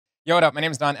Yo, what up? My name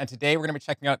is Don, and today we're going to be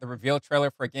checking out the reveal trailer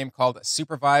for a game called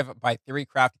Supervive by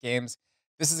Theorycraft Games.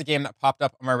 This is a game that popped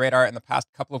up on my radar in the past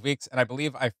couple of weeks, and I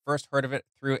believe I first heard of it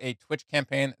through a Twitch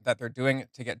campaign that they're doing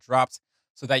to get drops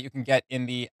so that you can get in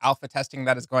the alpha testing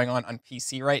that is going on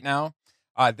PC right now.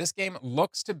 This game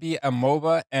looks to be a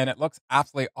MOBA, and it looks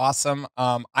absolutely awesome.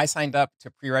 I signed up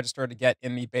to pre-register to get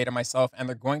in the beta myself, and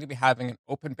they're going to be having an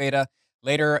open beta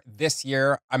later this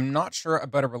year. I'm not sure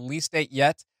about a release date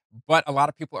yet, but a lot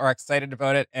of people are excited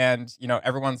about it, and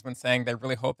everyone's been saying they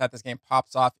really hope that this game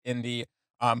pops off in the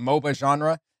MOBA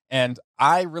genre. And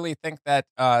I really think that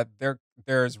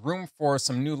there's room for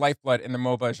some new lifeblood in the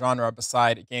MOBA genre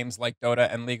beside games like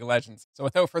Dota and League of Legends. So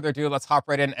without further ado, let's hop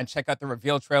right in and check out the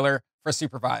reveal trailer for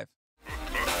Supervive.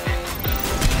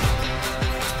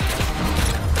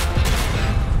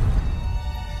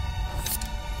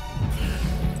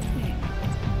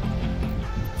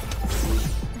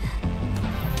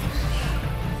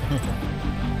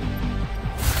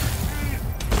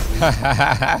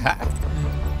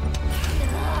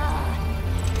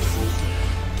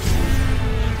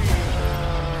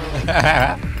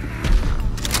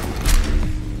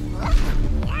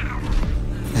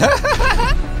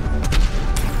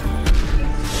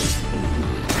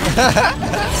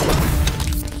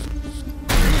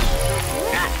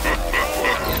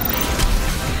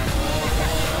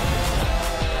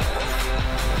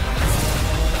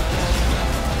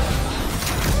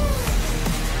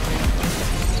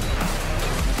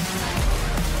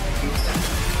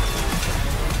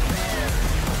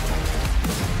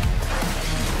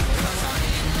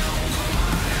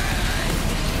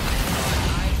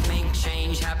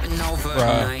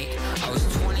 Overnight. I was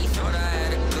 20, thought I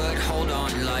had a good hold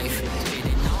on life.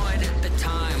 Didn't know it at the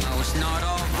time, I was not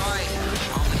alright.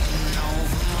 I'm in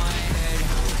over my head.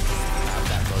 Have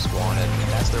that most wanted.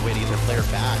 That's their way to get their player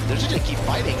back. They're just gonna keep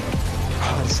fighting.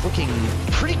 Oh, it's looking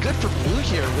pretty good for blue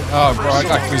here. Oh, bro, I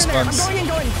got goosebumps.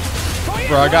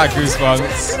 Bro, I got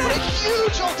goosebumps. But a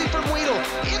huge ulti from Weedle,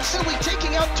 instantly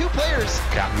taking out two players.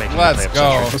 Let's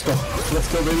go.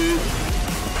 Let's go, baby.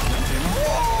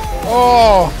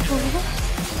 Oh!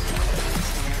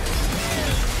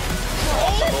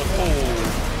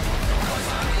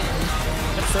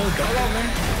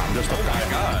 I'm just a bad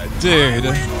guy. Dude.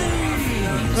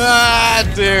 Ah,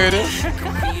 dude.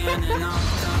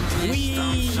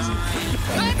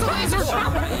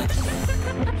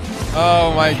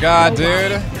 Oh my god,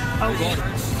 dude.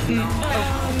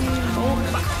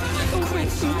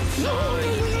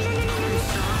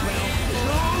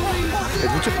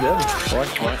 Êtes-vous tout bien?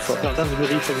 Ouais, faut entendre du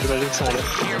bruit, fait que j'imagine qu'ils sont là.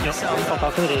 Ils sont en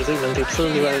train de réaliser, vous êtes sûr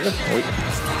qu'ils vont aller là? Oui.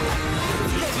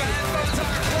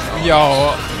 Yo.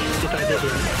 C'est un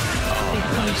début.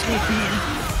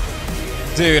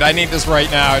 Dude, I need this right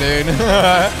now, dude.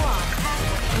 That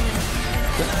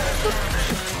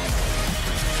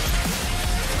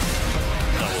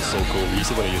was so cool. You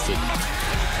see what I used it.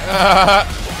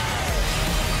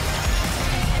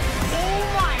 Oh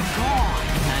my god!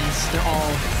 Nice. They're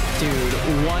all, dude,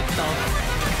 what the?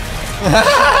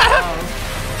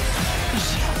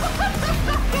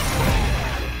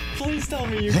 Please tell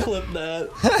me you clipped that.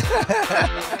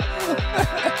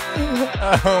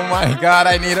 Oh my god,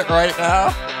 I need it right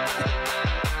now.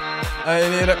 I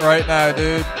need it right now,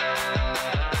 dude.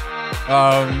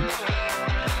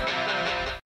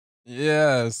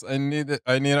 Yes, I need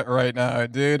it right now,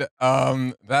 dude.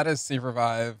 That is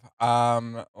Supervive.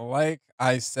 Like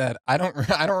I said, I don't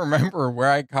remember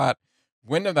where I caught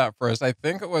wind of that first. I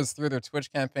think it was through their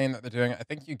Twitch campaign that they're doing. I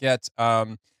think you get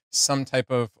some type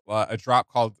of a drop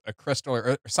called a crystal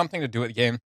or something to do with the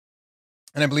game.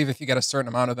 And I believe if you get a certain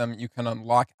amount of them, you can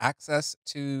unlock access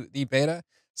to the beta,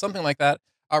 something like that.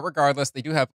 Regardless, they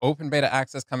do have open beta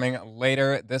access coming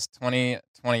later this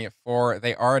 2024.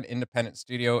 They are an independent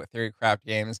studio, Theorycraft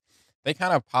Games. They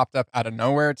kind of popped up out of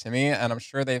nowhere to me, and I'm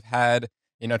sure they've had,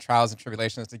 trials and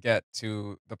tribulations to get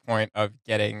to the point of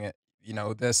getting,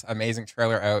 this amazing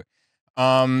trailer out.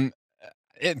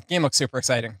 Game looks super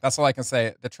exciting. That's all I can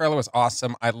say. The trailer was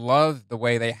awesome. I love the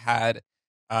way they had,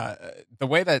 the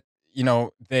way that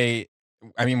they.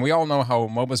 I mean, we all know how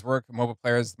MOBAs work.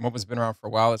 MOBA's been around for a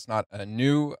while. It's not a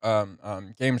new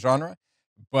game genre,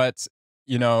 but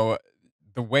the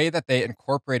way that they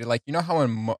incorporated, like how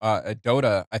in a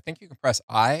Dota, I think you can press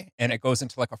I and it goes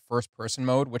into like a first person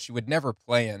mode, which you would never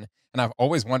play in. And I've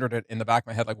always wondered it in the back of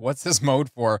my head, like, what's this mode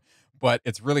for? But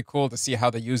it's really cool to see how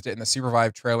they used it in the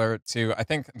Supervive trailer to, I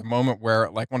think, the moment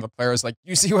where like one of the players like,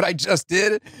 you see what I just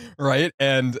did, right?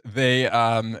 And they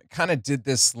kind of did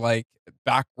this like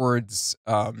backwards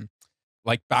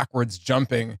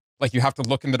jumping like you have to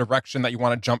look in the direction that you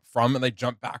want to jump from, and they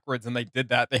jump backwards, and they did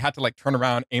that. They had to like turn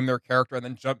around, aim their character, and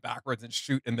then jump backwards and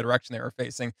shoot in the direction they were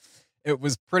facing. It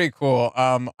was pretty cool.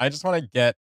 I just want to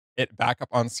get it back up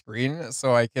on screen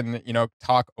so I can,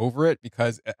 talk over it,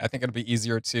 because I think it'll be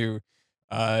easier to,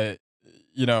 uh,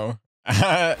 you know,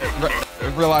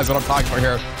 realize what I'm talking about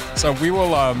here. So we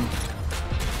will,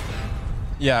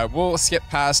 yeah, we'll skip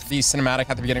past the cinematic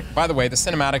at the beginning. By the way, the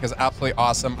cinematic is absolutely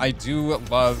awesome. I do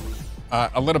love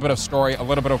a little bit of story, a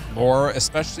little bit of lore,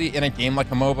 especially in a game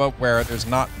like a MOBA where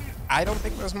I don't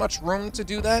think there's much room to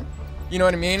do that. You know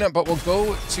what I mean? But we'll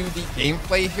go to the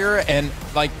gameplay here, and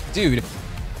like, dude,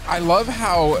 I love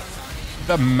how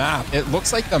the map, it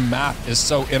looks like the map is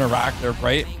so interactive,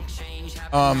 right?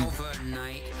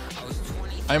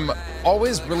 I'm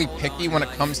always really picky when it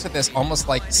comes to this almost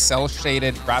like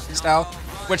cel-shaded graphic style,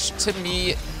 which to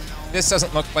me, this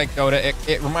doesn't look like Dota.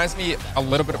 It reminds me a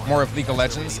little bit more of League of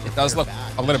Legends. It does look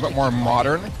a little bit more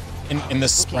modern in the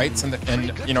sprites and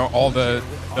all the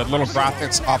little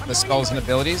graphics off the spells and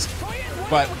abilities.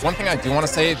 But one thing I do want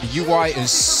to say, the UI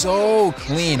is so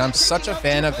clean. I'm such a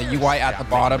fan of the UI at the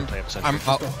bottom. I'm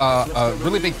a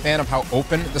really big fan of how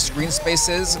open the screen space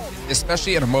is,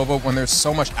 especially in a MOBA when there's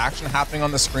so much action happening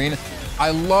on the screen.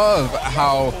 I love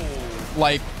how,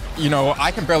 like,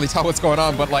 I can barely tell what's going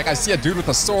on, but like I see a dude with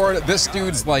a sword. This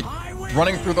dude's like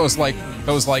running through those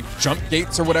jump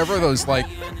gates or whatever, those like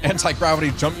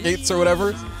anti-gravity jump gates or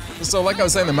whatever. So like I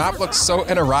was saying, the map looks so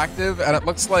interactive, and it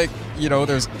looks like,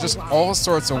 there's just all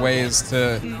sorts of ways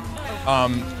to,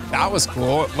 that was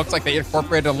cool. It looks like they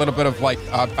incorporated a little bit of like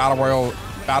battle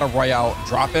royale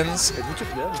drop-ins.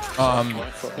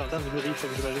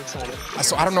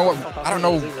 So I don't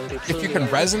know if you can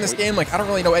res in this game. Like, I don't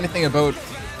really know anything about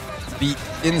the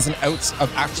ins and outs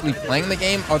of actually playing the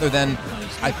game, other than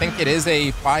I think it is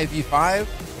a 5v5,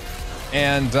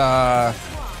 and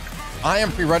I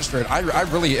am pre-registered. I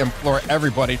really implore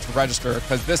everybody to register,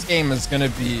 because this game is going to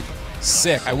be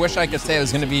sick. I wish I could say it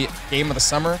was going to be game of the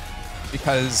summer,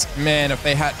 because man,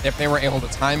 if they were able to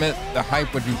time it, the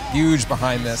hype would be huge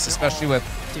behind this, especially with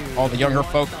all the younger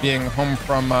folk being home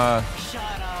from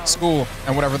school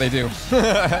and whatever they do.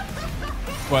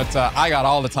 But I got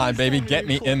all the time, baby. Get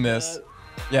me in this.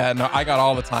 Yeah, no, I got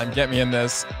all the time. Get me in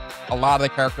this. A lot of the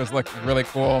characters look really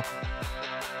cool.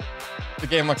 The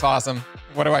game looks awesome.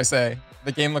 What do I say?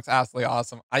 The game looks absolutely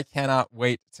awesome. I cannot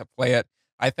wait to play it.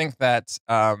 I think that,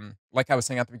 like I was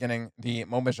saying at the beginning, the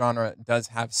MOBA genre does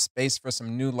have space for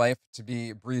some new life to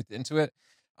be breathed into it.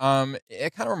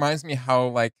 It kind of reminds me how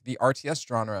like the RTS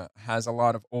genre has a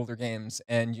lot of older games,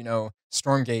 and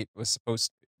Stormgate is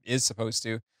supposed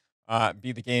to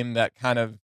be the game that kind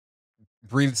of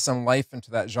breathes some life into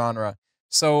that genre.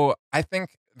 So I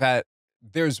think that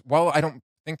I don't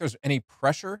think there's any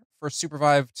pressure for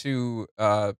Supervive to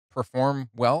perform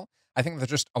well. I think there's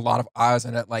just a lot of eyes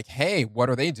on it, like, hey, what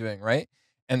are they doing, right?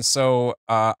 And so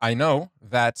I know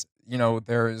that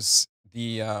there's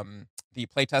the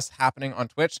playtest happening on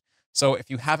Twitch. So if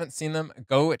you haven't seen them,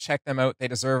 go check them out. They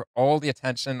deserve all the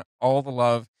attention, all the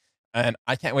love, and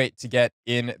I can't wait to get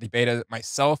in the beta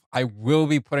myself. I will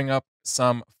be putting up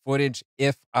some footage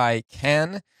if I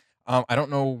can. I don't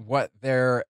know what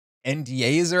their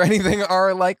NDAs or anything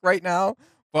are like right now,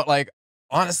 but like,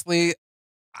 honestly,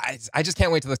 I just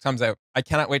can't wait till this comes out. I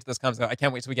cannot wait till this comes out. I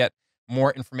can't wait till we get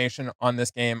more information on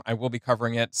this game. I will be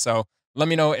covering it. So let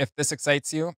me know if this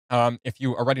excites you. If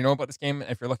you already know about this game,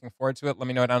 if you're looking forward to it, let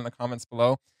me know down in the comments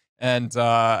below. And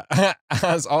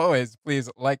as always, please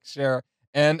like, share,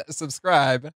 and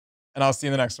subscribe, and I'll see you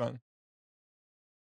in the next one.